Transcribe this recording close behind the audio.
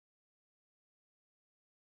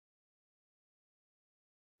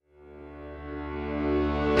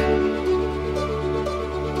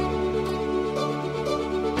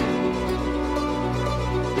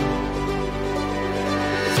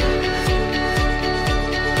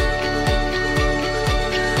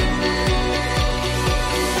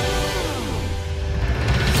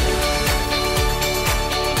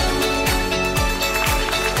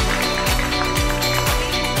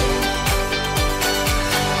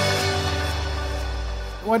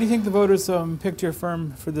Why do you think the voters picked your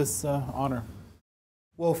firm for this honour?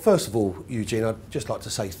 Well, first of all, Eugene, I'd just like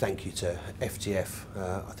to say thank you to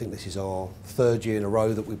FTF. I think this is our third year in a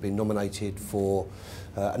row that we've been nominated for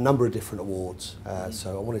a number of different awards.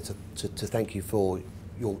 So I wanted to thank you for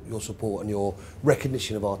your support and your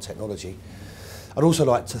recognition of our technology. I'd also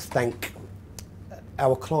like to thank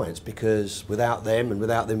our clients, because without them and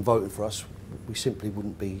without them voting for us, we simply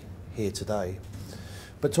wouldn't be here today.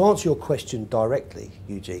 But to answer your question directly,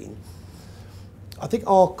 Eugene, I think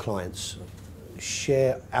our clients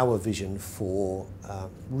share our vision for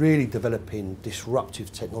really developing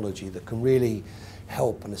disruptive technology that can really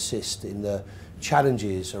help and assist in the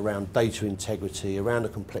challenges around data integrity, around the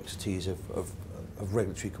complexities of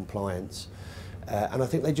regulatory compliance. And I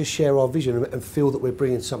think they just share our vision and feel that we're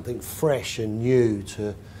bringing something fresh and new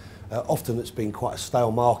to often it's been quite a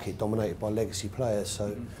stale market dominated by legacy players.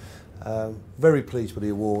 So very pleased with the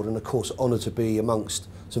award, and of course honoured to be amongst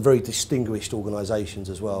some very distinguished organisations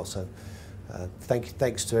as well. So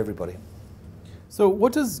thanks to everybody. So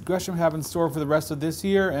what does Gresham have in store for the rest of this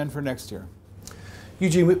year and for next year?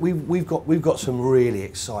 Eugene, we've got some really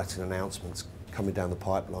exciting announcements coming down the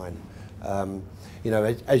pipeline. You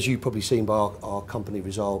know, as you've probably seen by our company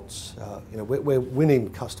results, you know, we're winning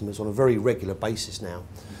customers on a very regular basis now.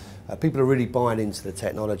 People are really buying into the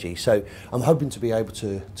technology, so I'm hoping to be able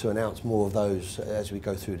to announce more of those as we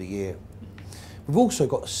go through the year. We've also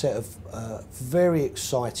got a set of very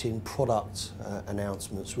exciting product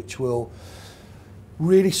announcements which will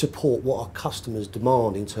really support what our customers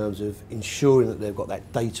demand in terms of ensuring that they've got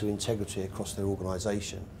that data integrity across their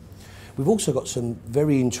organisation. We've also got some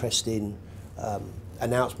very interesting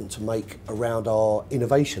announcement to make around our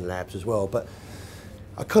innovation labs as well, but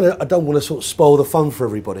I don't want to sort of spoil the fun for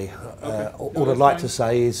everybody. Okay. All I'd like to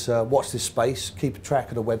say is watch this space, keep a track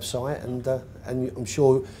of the website, and I'm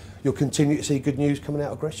sure you'll continue to see good news coming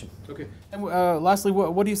out of Gresham. Okay. And lastly,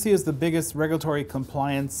 what do you see as the biggest regulatory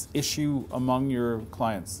compliance issue among your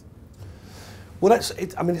clients? Well,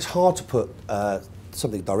 I mean, it's hard to put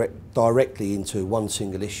something directly into one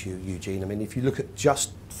single issue, Eugene. I mean, if you look at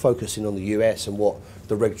just focusing on the US and what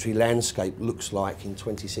the regulatory landscape looks like in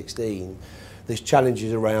 2016, there's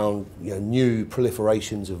challenges around, you know, new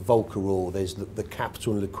proliferations of Volcker rule. There's the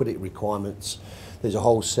capital and liquidity requirements. There's a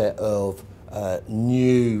whole set of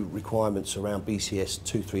new requirements around BCS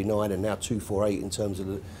 239 and now 248 in terms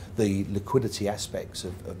of the liquidity aspects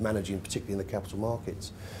of managing, particularly in the capital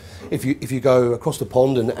markets. If you go across the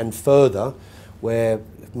pond and further, where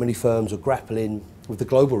many firms are grappling with the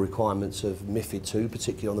global requirements of MiFID II,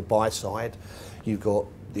 particularly on the buy side, you've got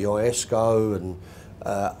the ISCO and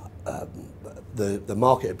the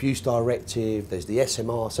Market Abuse Directive, there's the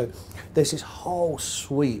SMR, so there's this whole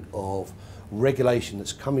suite of regulation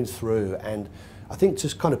that's coming through, and I think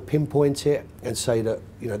just kind of pinpoint it and say that,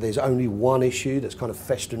 you know, there's only one issue that's kind of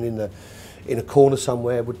festering in a corner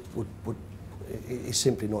somewhere is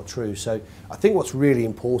simply not true. So I think what's really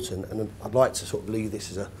important, and I'd like to sort of leave this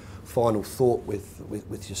as a final thought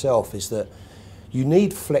with yourself, is that you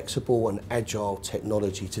need flexible and agile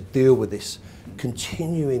technology to deal with this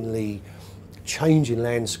continually changing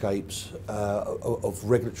landscapes of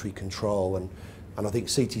regulatory control, and I think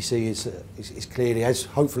CTC is clearly, as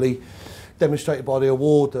hopefully demonstrated by the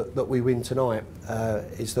award that we win tonight,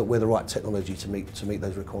 is that we're the right technology to meet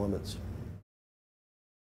those requirements.